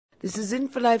This is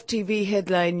InfoLive TV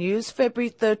headline news, February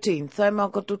 13th. I'm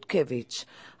Margot Dutkevich.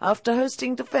 After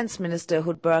hosting Defense Minister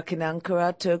Ehud Barak in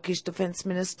Ankara, Turkish Defense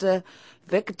Minister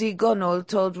Vekdi Gonol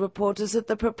told reporters that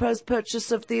the proposed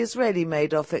purchase of the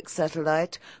Israeli-made Ofek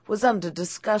satellite was under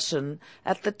discussion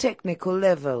at the technical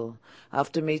level.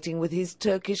 After meeting with his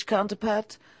Turkish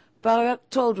counterpart, Barak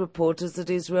told reporters that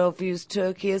Israel views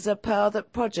Turkey as a power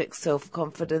that projects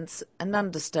self-confidence and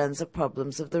understands the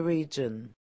problems of the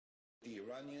region.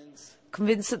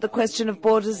 Convinced that the question of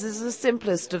borders is the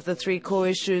simplest of the three core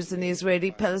issues in the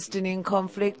Israeli-Palestinian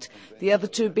conflict, the other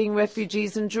two being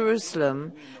refugees and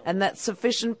Jerusalem, and that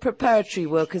sufficient preparatory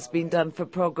work has been done for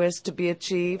progress to be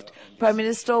achieved, Prime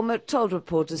Minister Olmert told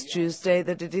reporters Tuesday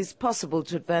that it is possible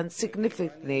to advance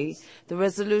significantly the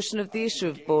resolution of the issue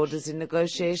of borders in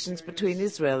negotiations between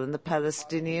Israel and the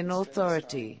Palestinian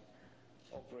Authority.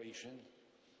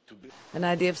 An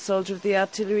IDF soldier of the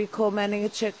Artillery Corps manning a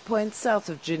checkpoint south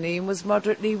of Jenin was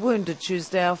moderately wounded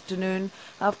Tuesday afternoon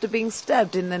after being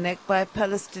stabbed in the neck by a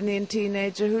Palestinian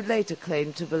teenager who later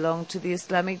claimed to belong to the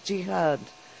Islamic Jihad.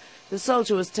 The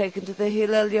soldier was taken to the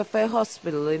Hillel Yafe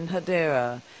hospital in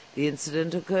Hadera. The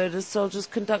incident occurred as soldiers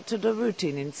conducted a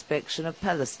routine inspection of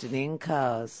Palestinian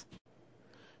cars.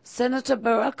 Senator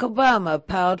Barack Obama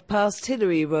powered past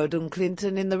Hillary Rodham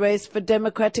Clinton in the race for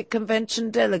Democratic Convention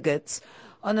delegates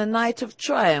on a night of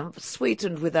triumph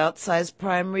sweetened with outsized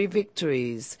primary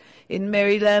victories in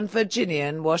Maryland, Virginia,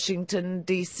 and Washington,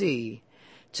 D.C.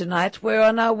 "Tonight we're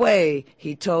on our way,"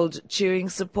 he told cheering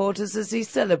supporters as he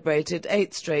celebrated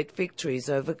 8 straight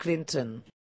victories over Clinton.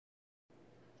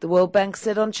 The World Bank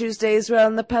said on Tuesday Israel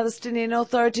and the Palestinian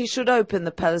Authority should open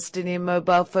the Palestinian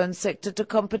mobile phone sector to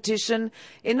competition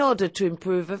in order to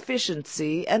improve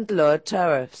efficiency and lower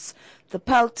tariffs. The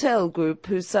Paltel Group,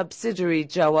 whose subsidiary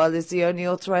Jawal is the only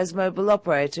authorized mobile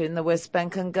operator in the West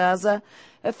Bank and Gaza,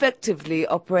 effectively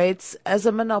operates as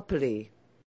a monopoly.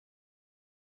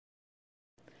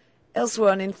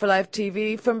 Elsewhere on InfoLive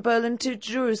TV, from Berlin to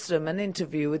Jerusalem, an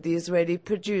interview with the Israeli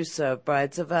producer of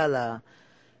Brides of Allah.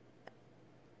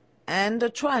 And a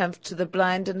triumph to the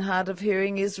blind and hard of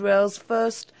hearing, Israel's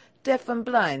first deaf and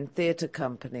blind theatre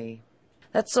company.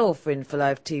 That's all for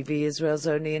InfoLive TV, Israel's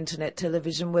only internet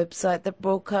television website that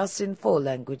broadcasts in 4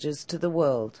 languages to the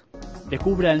world.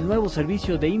 Descubra el nuevo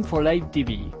servicio de InfoLive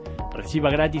TV. Reciba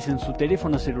gratis en su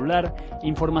teléfono celular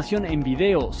información en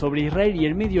video sobre Israel y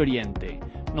el Medio Oriente.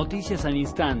 Noticias al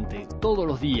instante, todos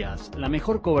los días, la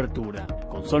mejor cobertura.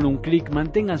 Con solo un clic,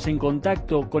 manténganse en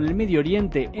contacto con el Medio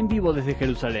Oriente en vivo desde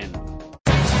Jerusalén.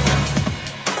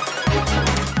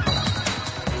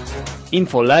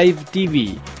 InfoLive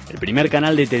TV, el primer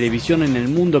canal de televisión en el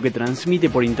mundo que transmite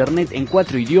por internet en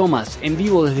 4 idiomas en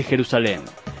vivo desde Jerusalén.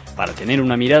 Para tener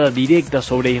una mirada directa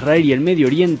sobre Israel y el Medio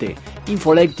Oriente,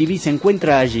 InfoLive TV se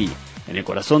encuentra allí, en el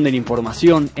corazón de la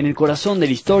información, en el corazón de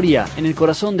la historia, en el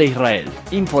corazón de Israel.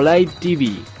 InfoLive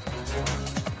TV.